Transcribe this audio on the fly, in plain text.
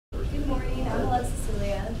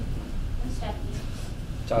Cecilia. I'm Stephanie.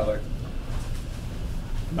 Tyler.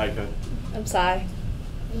 Micah. I'm Sai.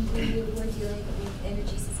 And we're dealing with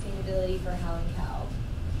energy sustainability for Howling Cow.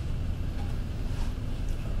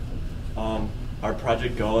 Our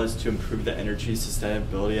project goal is to improve the energy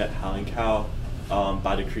sustainability at Howling Cow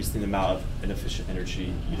by decreasing the amount of inefficient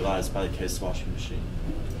energy utilized by the case washing machine.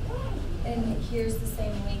 And here's the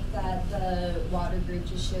same link that the water group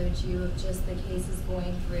just showed you of just the cases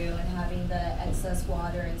going through and having the excess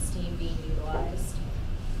water and steam being utilized.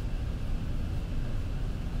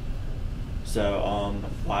 So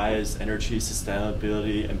why is energy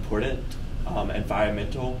sustainability important?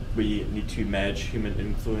 Environmental, we need to manage human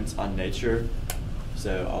influence on nature.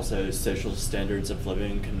 So also social standards of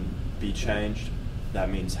living can be changed. That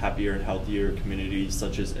means happier and healthier communities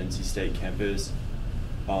such as NC State campus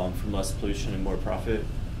from less pollution and more profit.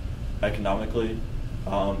 Economically,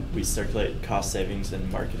 we circulate cost savings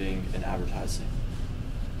in marketing and advertising.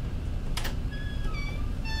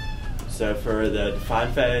 So for the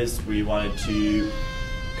define phase, we wanted to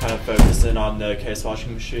kind of focus in on the case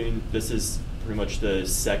washing machine. This is pretty much the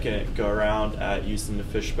second go around at using the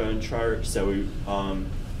fishbone chart. So we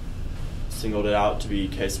singled it out to be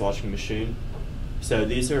case washing machine. So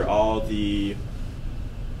these are all the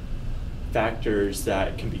factors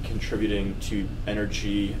that can be contributing to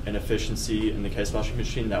energy and efficiency in the case washing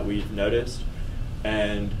machine that we've noticed.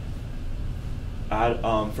 And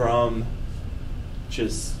from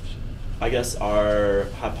just, I guess, our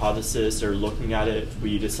hypothesis or looking at it,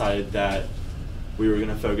 we decided that we were going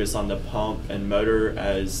to focus on the pump and motor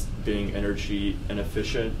as being energy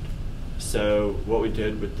inefficient. So what we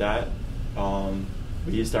did with that,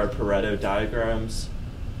 we used our Pareto diagrams,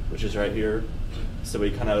 which is right here. So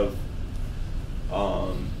we kind of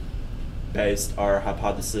based our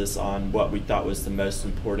hypothesis on what we thought was the most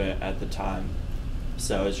important at the time.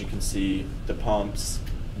 So as you can see, the pumps,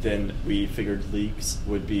 then we figured leaks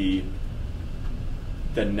would be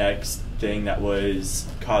the next thing that was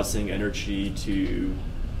causing energy to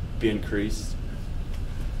be increased.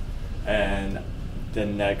 And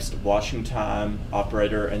then next, washing time,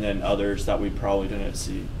 operator, and then others that we probably didn't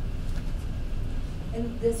see.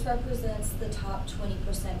 And this represents the top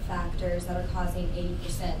 20% factors that are causing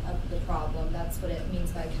 80% of the problem. That's what it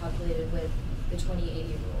means by calculated with the 20/80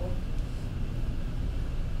 rule.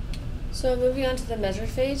 So moving on to the measure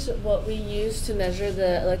phase, what we use to measure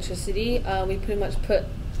the electricity, we pretty much put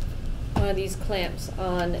one of these clamps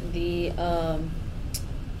on the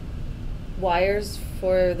wires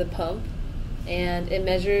for the pump, and it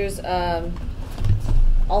measures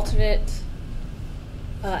alternate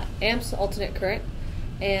amps, alternate current,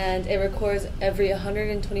 and it records every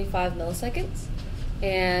 125 milliseconds.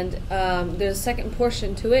 And there's a second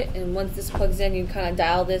portion to it, and once this plugs in, you kind of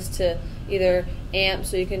dial this to either amps,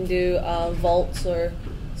 so you can do volts or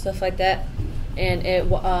stuff like that, and it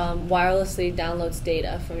wirelessly downloads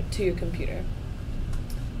data to your computer.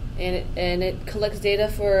 And it collects data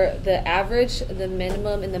for the average, the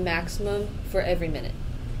minimum, and the maximum for every minute.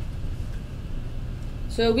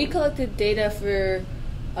 So we collected data for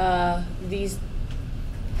these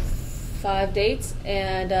 5 dates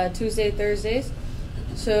and Tuesday, Thursdays.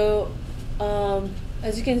 So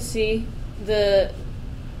as you can see, the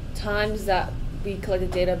times that we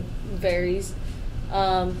collected data varies,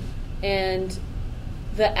 and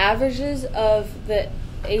the averages of the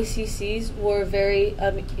ACCs were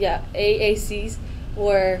AACs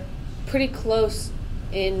were pretty close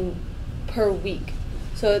in per week.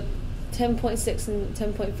 So 10.6 and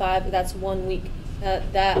 10.5, that's 1 week.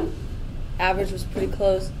 That average was pretty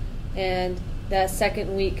close, and that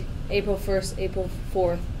second week, April 1st, April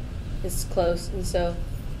 4th, is close, and so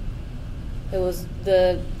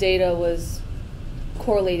the data was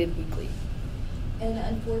correlated weekly. And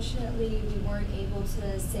unfortunately, we weren't able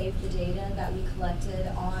to save the data that we collected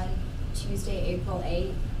on Tuesday, April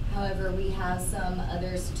 8th. However, we have some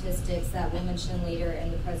other statistics that we'll mention later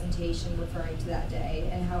in the presentation referring to that day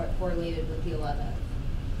and how it correlated with the 11th.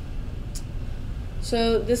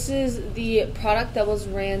 So this is the product that was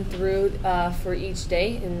ran through for each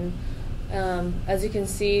day, and as you can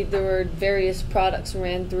see, there were various products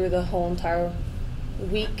ran through the whole entire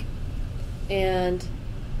week, and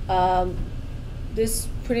this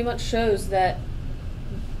pretty much shows that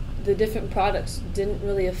the different products didn't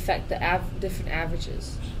really affect the different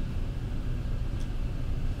averages.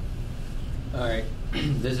 All right,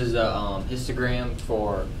 this is a histogram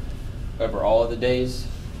for over all of the days.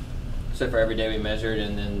 So for every day we measured,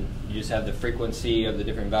 and then you just have the frequency of the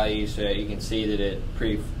different values, so that you can see that it's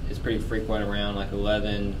pretty frequent, around like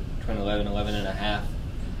 11, between 11, 11 and a half.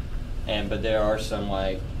 But there are some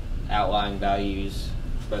like outlying values,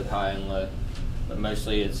 both high and low. but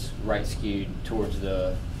mostly it's right skewed towards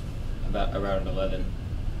the around 11.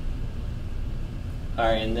 All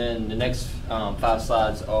right, and then the next 5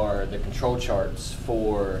 slides are the control charts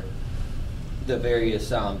for the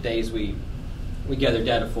various days we gather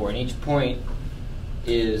data for, and each point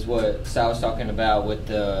is what Sal was talking about with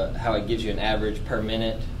how it gives you an average per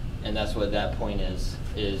minute, and that's what that point is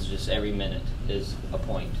just every minute is a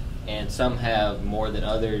point. And some have more than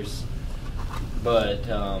others, but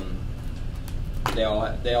they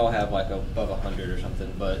all have like above 100 or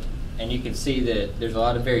something. And you can see that there's a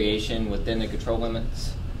lot of variation within the control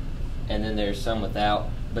limits, and then there's some without.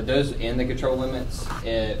 But those in the control limits,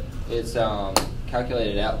 it's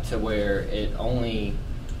calculated out to where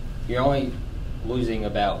you're only losing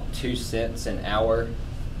about 2 cents an hour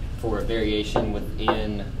for a variation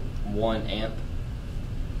within 1 amp,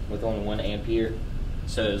 with only 1 ampere.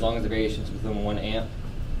 So as long as the variation is within 1 amp,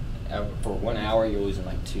 for 1 hour you're losing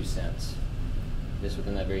like 2 cents just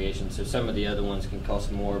within that variation. So some of the other ones can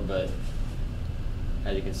cost more, but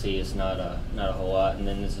as you can see, it's not a whole lot. And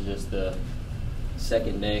then this is just the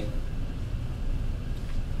second day,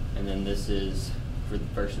 and then this is for the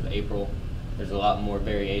 1st of April. There's a lot more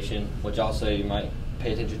variation, which also you might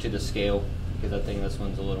pay attention to the scale, because I think this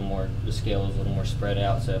one's the scale is a little more spread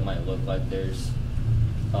out, so it might look like there's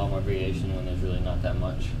a lot more variation when there's really not that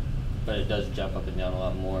much. But it does jump up and down a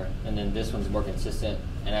lot more. And then this one's more consistent,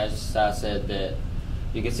 and as I said, that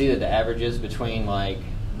you can see that the averages between like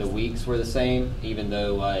the weeks were the same, even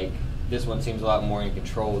though like this one seems a lot more in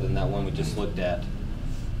control than that one we just looked at.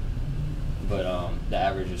 But the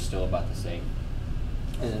average is still about the same.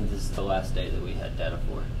 And then this is the last day that we had data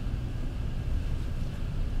for.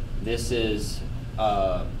 This is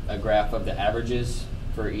a graph of the averages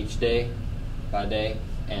for each day by day,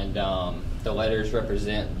 and the letters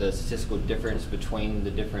represent the statistical difference between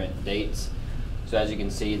the different dates. So as you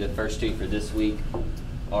can see, the first 2 for this week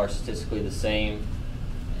are statistically the same,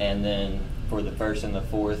 and then for the 1st and the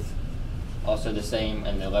 4th also the same,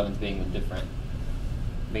 and the 11th being different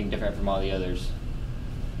from all the others.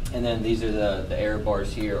 And then these are the error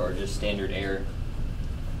bars here are just standard error,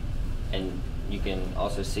 and you can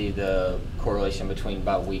also see the correlation between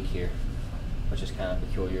by week here, which is kind of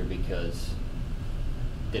peculiar because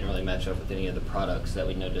it didn't really match up with any of the products that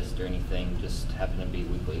we noticed or anything, just happened to be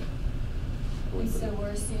weekly. And so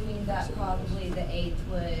we're assuming that probably the 8th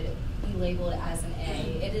would be labeled as an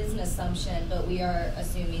A. It is an assumption, but we are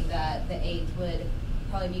assuming that the 8th would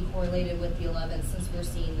probably be correlated with the 11th, since we're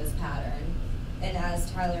seeing this pattern. And as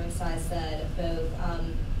Tyler and Si said, both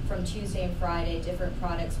from Tuesday and Friday, different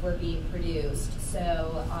products were being produced.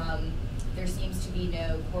 So there seems to be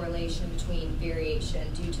no correlation between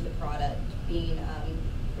variation due to the product being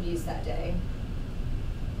produced that day.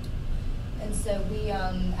 And so we,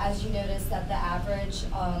 as you noticed, that the average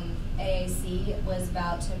AAC was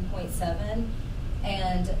about 10.7,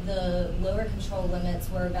 and the lower control limits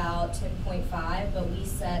were about 10.5, but we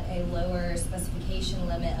set a lower specification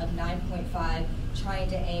limit of 9.5, trying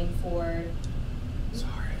to aim for... Sorry. That's all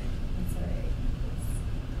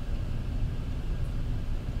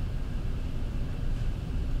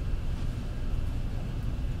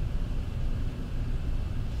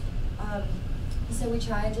right. So we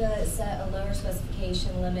tried to set a lower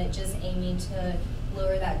specification limit, just aiming to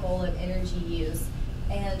lower that goal of energy use.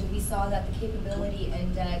 And we saw that the capability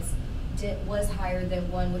index was higher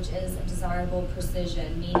than 1, which is a desirable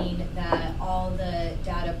precision, meaning that all the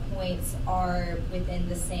data points are within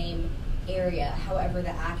the same area. However,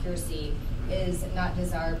 the accuracy is not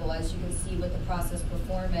desirable, as you can see with the process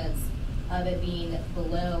performance of it being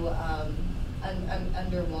below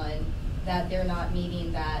under 1. That they're not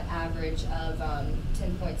meeting that average of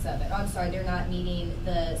 10.7. I'm sorry, they're not meeting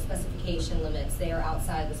the specification limits. They are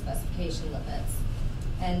outside the specification limits.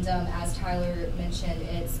 And as Tyler mentioned,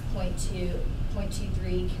 it's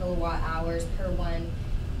 0.23 kilowatt hours per 1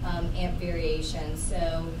 amp variation.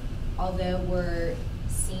 So although we're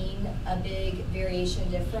seeing a big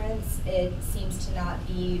variation difference, it seems to not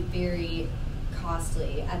be very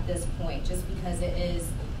costly at this point, just because it is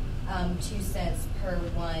 2 cents per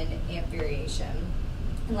 1 amp variation.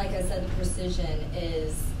 And like I said, the precision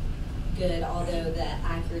is good, although the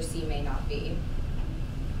accuracy may not be.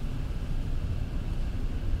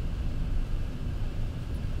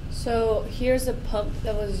 So here's a pump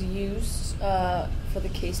that was used for the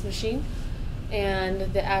case machine,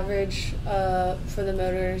 and the average for the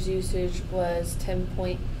motor's usage was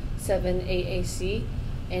 10.7 AAC,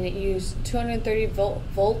 and it used 230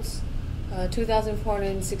 volts,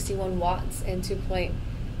 2,461 watts, and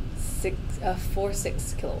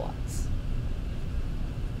 2.46 kilowatts.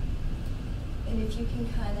 And if you can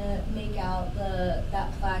kind of make out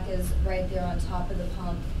that plaque is right there on top of the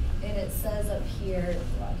pump, and it says up here,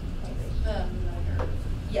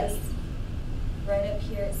 yes, right up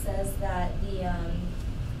here it says that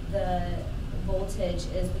the voltage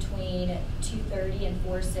is between 230 and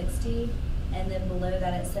 460, and then below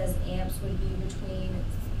that it says amps would be between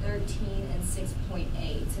 13 and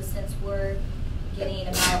 6.8. So since we're getting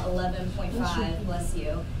about 11.5, bless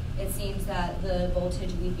you, it seems that the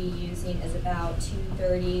voltage we'd be using is about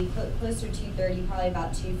 230, closer to 230, probably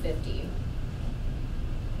about 250.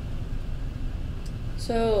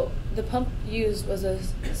 So the pump used was a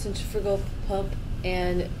centrifugal pump,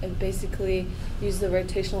 and it basically used the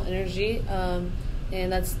rotational energy,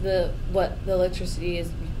 and that's what the electricity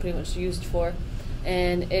is pretty much used for.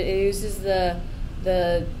 And it uses the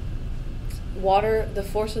water, the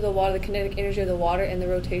force of the water, the kinetic energy of the water, and the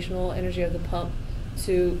rotational energy of the pump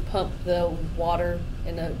to pump the water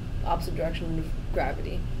in the opposite direction of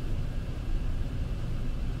gravity.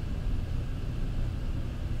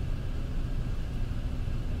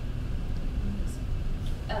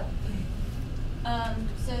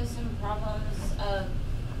 So some problems of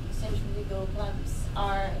centrifugal pumps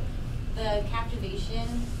are the captivation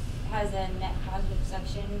has a net positive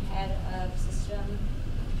suction head of system,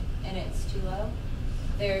 and it's too low.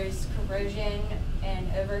 There's corrosion and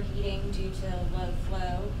overheating due to low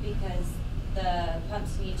flow because the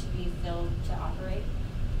pumps need to be filled to operate,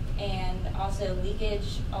 and also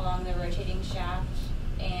leakage along the rotating shaft,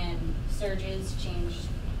 and surges change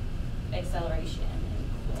acceleration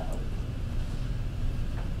and flow.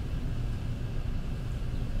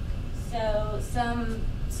 So some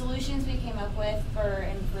solutions we came up with for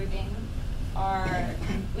improving are,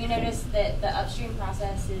 we noticed that the upstream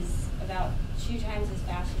process is about 2 times as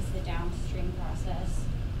fast as the downstream process,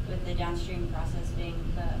 with the downstream process being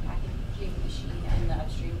the packaging machine and the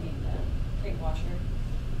upstream being the crate washer.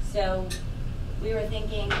 So we were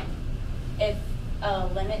thinking if a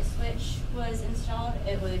limit switch was installed,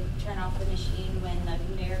 it would turn off the machine when the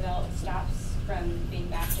conveyor belt stops from being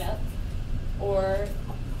backed up, or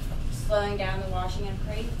slowing down the washing of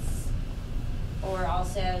crates, or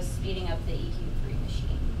also speeding up the EQ3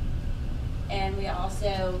 machine. And we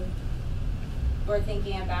also were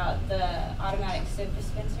thinking about the automatic soap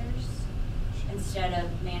dispensers instead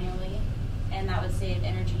of manually, and that would save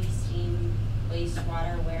energy, steam,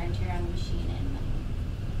 wastewater, wear and tear on the machine, and money.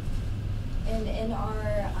 And in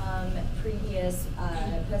our previous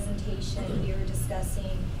presentation, we were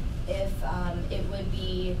discussing if it would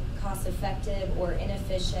be cost effective or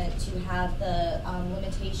inefficient to have the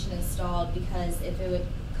limitation installed, because if it would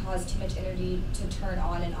cause too much energy to turn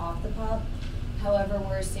on and off the pump. However,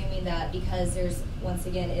 we're assuming that because there's, once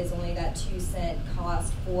again, is only that 2-cent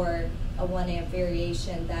cost for a 1 amp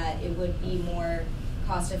variation, that it would be more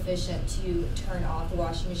cost efficient to turn off the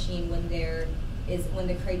washing machine when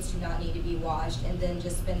the crates do not need to be washed, and then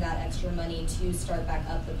just spend that extra money to start back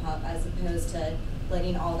up the pump, as opposed to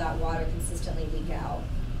letting all that water consistently leak out.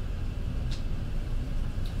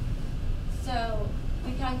 So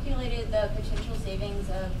we calculated the potential savings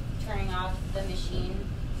of turning off the machine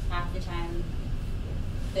half the time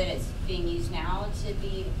that it's being used now to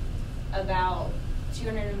be about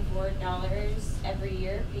 $204 every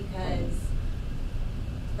year, because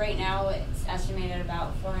right now it's estimated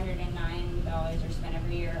about $409 are spent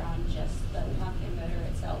every year on just the pump and motor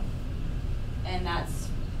itself, and that's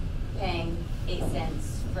paying 8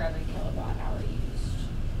 cents for every kilowatt hour used.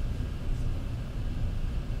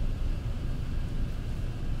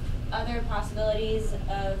 Other possibilities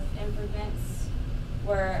of improvements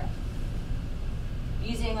were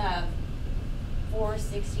using a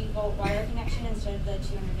 460 volt wire connection instead of the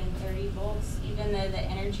 230 volts. Even though the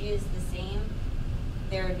energy is the same,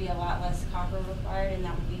 there would be a lot less copper required, and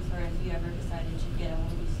that would be for if you ever decided to get a whole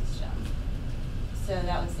new system. So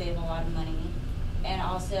that would save a lot of money. And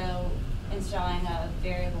also installing a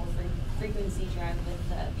variable frequency drive with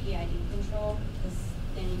the PID control, because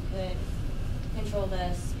then you could control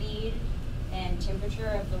the speed and temperature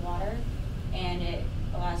of the water, and it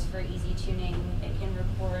allows for easy tuning. It can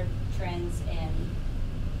record trends and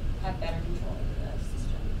have better control over the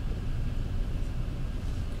system.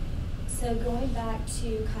 So going back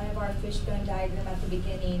to kind of our fishbone diagram at the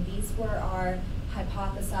beginning, these were our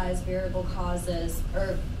hypothesized variable causes,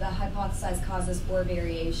 or the hypothesized causes for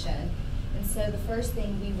variation. And so the first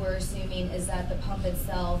thing we were assuming is that the pump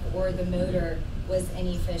itself or the motor was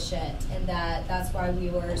inefficient, and that's why we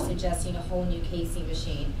were suggesting a whole new casing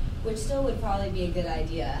machine, which still would probably be a good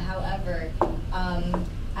idea. However,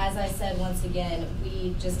 as I said, once again,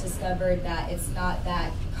 we just discovered that it's not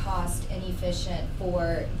that cost inefficient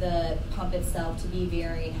for the pump itself to be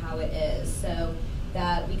varying how it is. So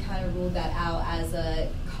that we kind of ruled that out as a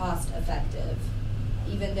cost effective.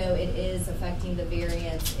 Even though it is affecting the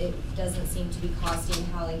variance, it doesn't seem to be costing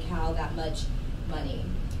Howling Cow that much money.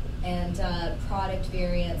 And product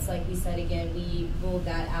variance, like we said again, we ruled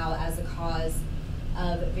that out as a cause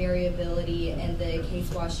of variability in the case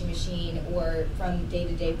washing machine or from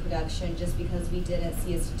day-to-day production, just because we didn't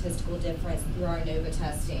see a statistical difference through our NOVA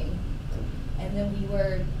testing. And then we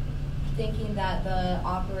were thinking that the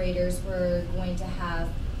operators were going to have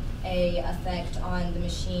a effect on the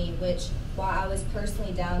machine, which while I was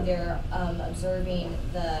personally down there observing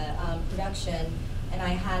the production, and I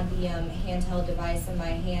had the handheld device in my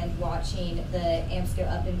hand watching the amps go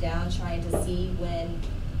up and down, trying to see when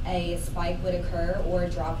a spike would occur or a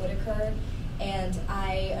drop would occur. And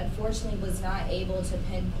I unfortunately was not able to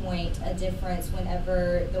pinpoint a difference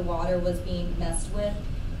whenever the water was being messed with.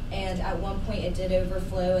 And at one point it did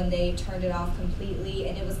overflow and they turned it off completely,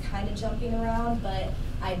 and it was kind of jumping around, but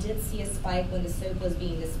I did see a spike when the soap was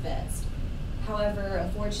being dispensed. However,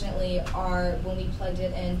 unfortunately, when we plugged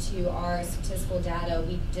it into our statistical data,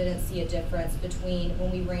 we didn't see a difference between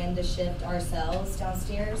when we ran the shift ourselves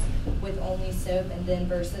downstairs with only soap and then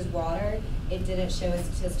versus water. It didn't show a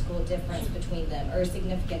statistical difference between them, or a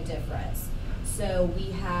significant difference. So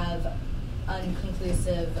we have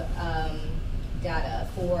unconclusive data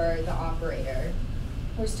for the operator.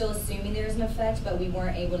 We're still assuming there's an effect, but we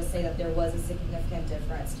weren't able to say that there was a significant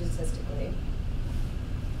difference statistically.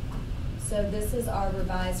 So this is our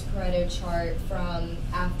revised Pareto chart from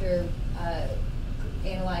after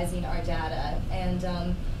analyzing our data, and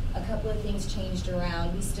a couple of things changed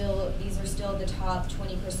around. These are still the top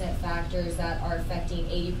 20% factors that are affecting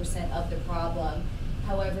 80% of the problem.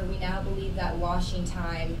 However, we now believe that washing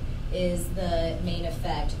time is the main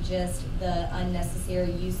effect, just the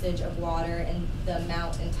unnecessary usage of water and the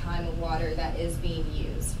amount and time of water that is being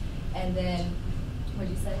used. And then, what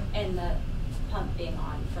did you say? And the pump being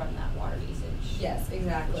on from that water usage. Yes,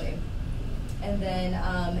 exactly. And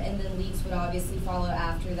then leaks would obviously follow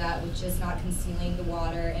after that, with just not concealing the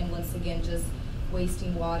water and once again just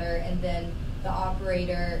wasting water. And then the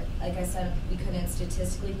operator, like I said, we couldn't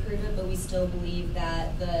statistically prove it, but we still believe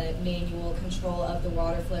that the manual control of the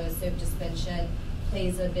water flow and soap suspension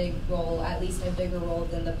plays a big role, at least a bigger role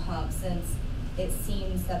than the pump, since it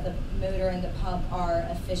seems that the motor and the pump are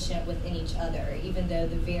efficient within each other, even though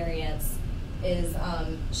the variance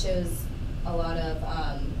shows a lot of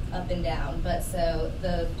up and down. But so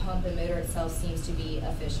the pump and motor itself seems to be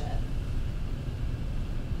efficient.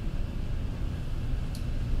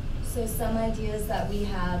 So some ideas that we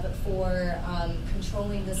have for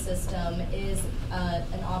controlling the system is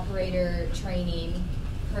an operator training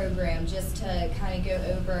program, just to kind of go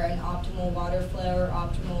over an optimal water flow or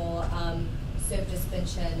optimal soap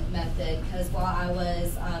suspension method. Because while I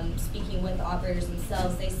was speaking with the operators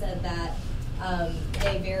themselves, they said that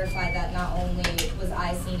they verified that not only was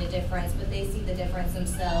I seeing a difference, but they see the difference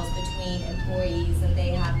themselves between employees, and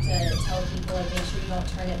they have to tell people, like, make sure you don't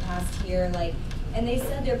turn it past here, like. And they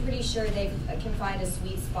said they're pretty sure they can find a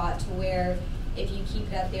sweet spot to where if you keep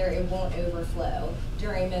that there, it won't overflow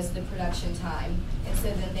during most of the production time. And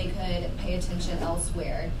so then they could pay attention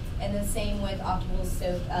elsewhere. And then same with optimal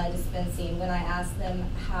soap dispensing. When I asked them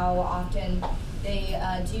how often they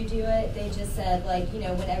do it, they just said, like,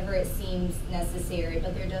 whenever it seems necessary,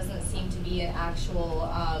 but there doesn't seem to be an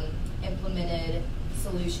actual implemented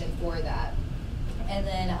solution for that. And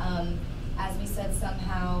then as we said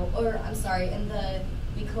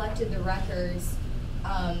we collected the records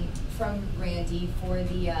from Randy for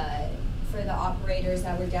the operators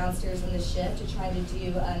that were downstairs in the shift to try to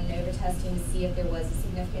do NOVA testing to see if there was a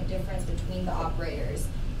significant difference between the operators.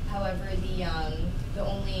 However, the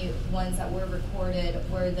only ones that were recorded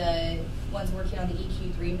were the ones working on the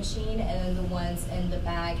EQ3 machine and then the ones in the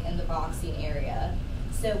bag and the boxing area.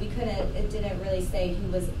 So it didn't really say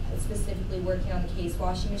who was specifically working on the case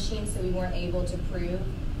washing machine, so we weren't able to prove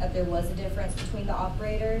that there was a difference between the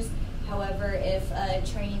operators. However, if a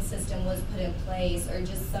training system was put in place, or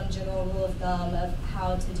just some general rule of thumb of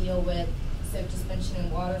how to deal with soap suspension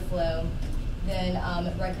and water flow, then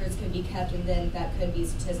records could be kept, and then that could be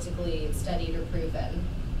statistically studied or proven.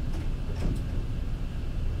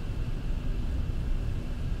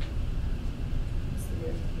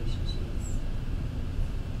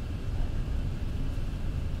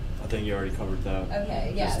 I think you already covered that.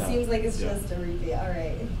 Okay, yeah, it seems like it's just a repeat. All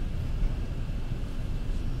right.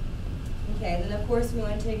 Okay, then of course we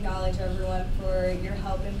want to acknowledge everyone for your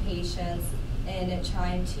help and patience in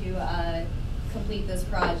trying to complete this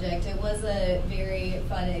project. It was a very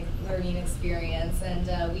fun learning experience,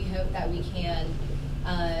 and we hope that we can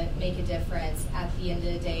make a difference at the end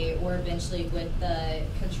of the day, or eventually with the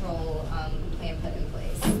control plan put in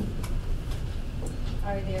place.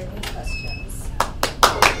 Are there any questions?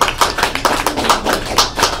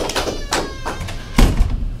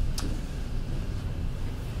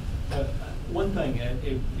 One thing,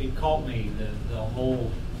 it caught me, the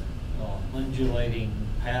whole undulating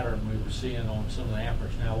pattern we were seeing on some of the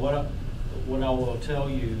amperage. Now, what I will tell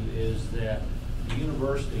you is that the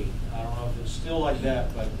university, I don't know if it's still like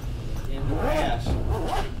that, but in the past,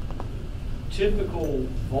 typical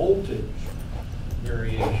voltage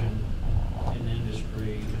variation in the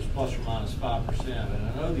industry is plus or minus 5%. And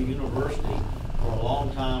I know the university, for a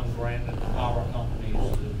long time, granted the power companies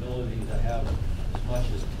the ability to have as much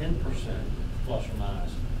as 10% plus or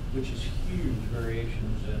minus, which is huge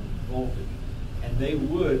variations in voltage. And they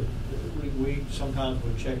would, we sometimes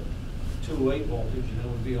would check 208 voltage, and it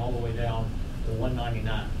would be all the way down to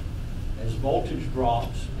 199. As voltage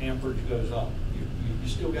drops, amperage goes up. You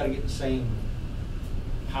still got to get the same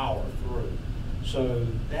power through. So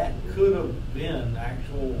that could have been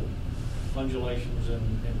actual undulations in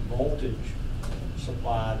voltage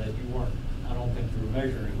supply that you weren't, I don't think you were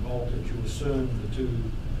measuring voltage. You assumed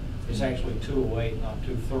it's actually 208, not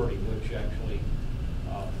 230, which actually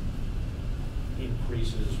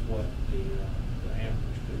increases what the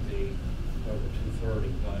amperage could be over 230.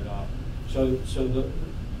 But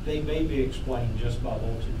they may be explained just by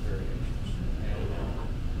voltage variations,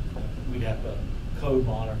 and we'd have to code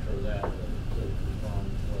monitor that to confirm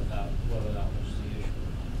whether that was the issue.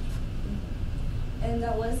 And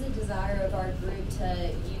that was a desire of our group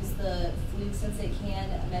to use the fluke, since it can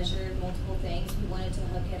measure multiple things. We wanted to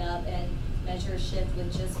hook it up and measure shift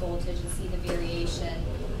with just voltage and see the variation.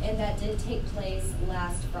 And that did take place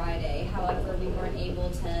last Friday. However, we weren't able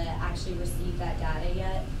to actually receive that data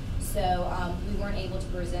yet. So we weren't able to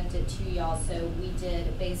present it to y'all. So we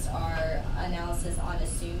did base our analysis on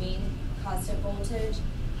assuming constant voltage.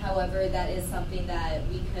 However, that is something that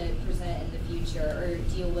we could present in the future or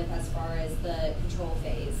deal with as far as the control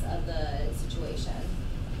phase of the situation.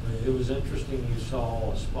 It was interesting you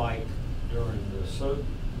saw a spike during the soap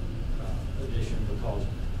addition, because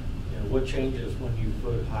what changes when you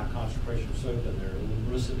put high concentration of soap in there? The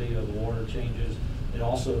lubricity of the water changes. It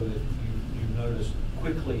also, you notice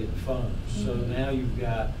quickly it foams. Mm-hmm. So now you've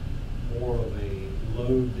got more of a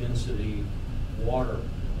low density water.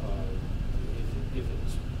 If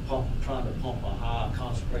it's trying to pump a high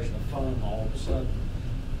concentration of foam all of a sudden,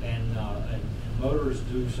 and motors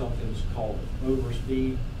do something that's called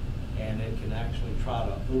overspeed, and it can actually try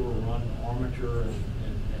to overrun the armature and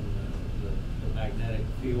the magnetic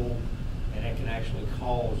field, and it can actually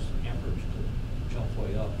cause amperage to jump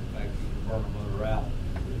way up. In fact, you can burn a motor out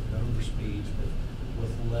with overspeeds, but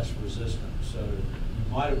with less resistance. So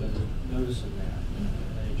you might have been noticing that,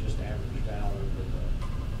 and it just averaged out over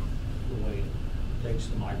the way it takes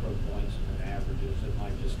the micro points and then averages. It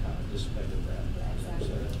might just kind of dissipated that. Yeah,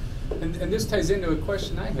 exactly. And this ties into a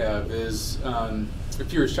question I have is,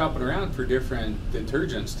 if you were shopping around for different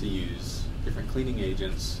detergents to use, different cleaning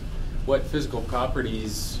agents, what physical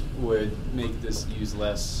properties would make this use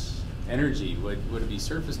less energy? Would it be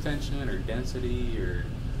surface tension or density or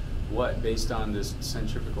what, based on this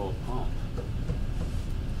centrifugal pump?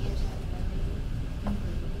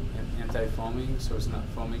 Anti-foaming, so it's not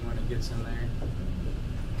foaming when it gets in there?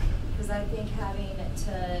 Because I think having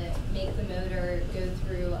to make the motor go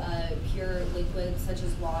through a pure liquid such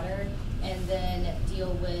as water and then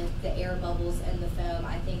deal with the air bubbles and the foam,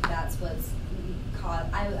 I think that's what's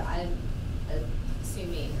caused. I'm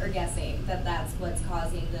assuming or guessing that that's what's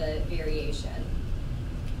causing the variation.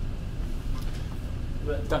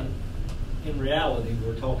 But in reality,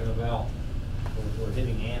 we're talking about, we're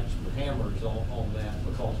hitting amps with hammers on that,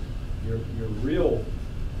 because your real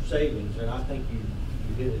savings, and I think you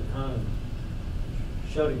hit it home,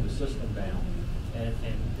 shutting the system down, and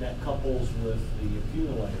that couples with the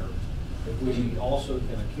accumulator. If we also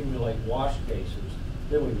can accumulate wash cases,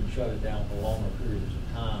 then we can shut it down for longer periods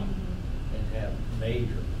of time and have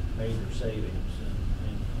major savings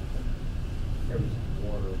in everything,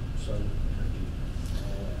 water, soap, energy,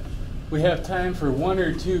 all that. We have time for one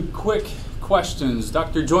or two quick questions.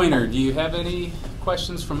 Dr. Joyner, do you have any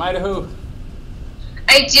questions from Idaho?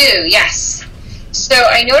 I do, yes. So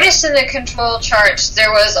I noticed in the control chart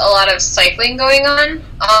there was a lot of cycling going on,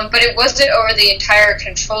 but it wasn't over the entire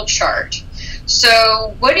control chart.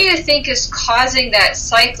 So what do you think is causing that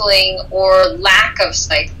cycling or lack of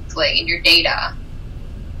cycling in your data?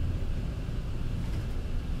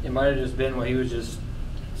 It might have just been what he was just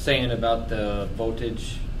saying about the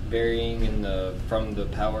voltage varying from the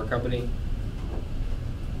power company?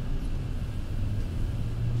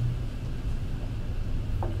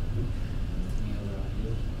 Any other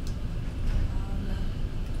ideas?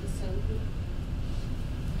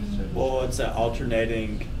 Well, it's an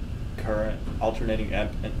alternating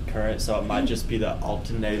amp current, so it might just be the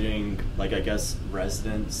alternating, like, I guess,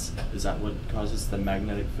 resonance. Is that what causes the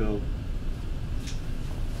magnetic field?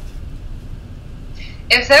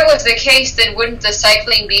 If that was the case, then wouldn't the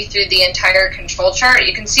cycling be through the entire control chart?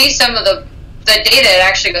 You can see some of the data, it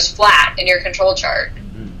actually goes flat in your control chart.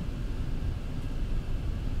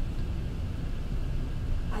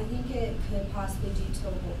 I think it could possibly due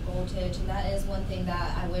to voltage, and that is one thing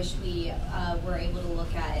that I wish we were able to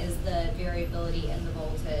look at, is the variability in the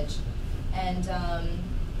voltage. And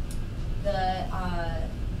the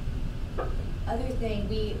other thing,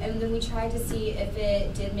 then we tried to see if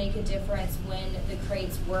it did make a difference when the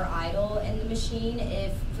crates were idle in the machine,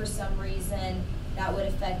 if for some reason that would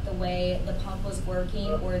affect the way the pump was working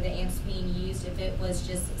or the amps being used if it was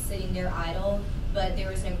just sitting there idle, but there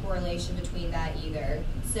was no correlation between that either.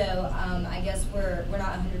 So I guess we're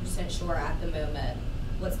not 100% sure at the moment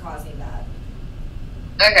what's causing that.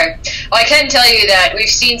 Okay. Well, I can tell you that we've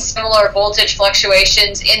seen similar voltage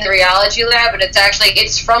fluctuations in the rheology lab, and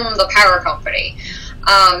it's from the power company.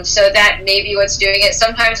 So that may be what's doing it.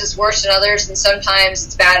 Sometimes it's worse than others, and sometimes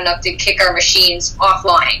it's bad enough to kick our machines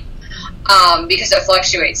offline because it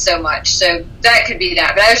fluctuates so much. So that could be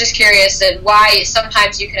that. But I was just curious at why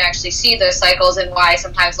sometimes you can actually see those cycles and why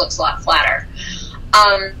sometimes it looks a lot flatter.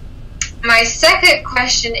 My second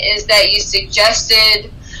question is that you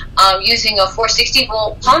suggested using a 460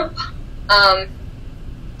 volt pump.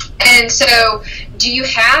 And so do you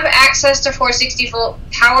have access to 460 volt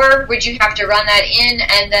power? Would you have to run that in?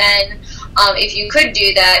 And then if you could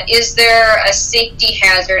do that, is there a safety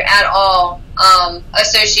hazard at all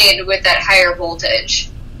associated with that higher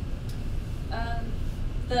voltage?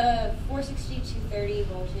 The 460-230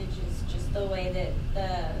 voltage is just the way that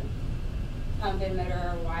the pump and motor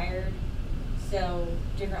are wired. So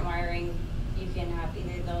different wiring, you can have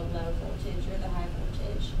either the low voltage or the high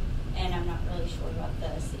voltage, and I'm not really sure about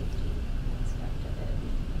the safety aspect of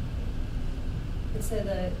it. So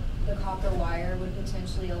the copper wire would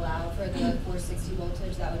potentially allow for the 460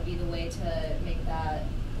 voltage. That would be the way to make that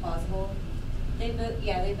plausible. They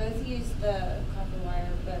both use the copper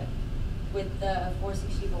wire, but with the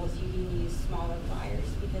 460 volts, you can use smaller wires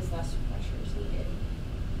because less pressure is needed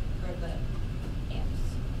for the amps.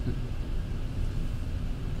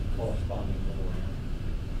 Corresponding little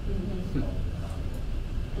amp.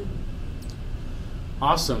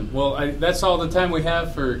 Awesome. Well, that's all the time we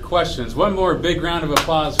have for questions. One more big round of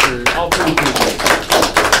applause for all three people.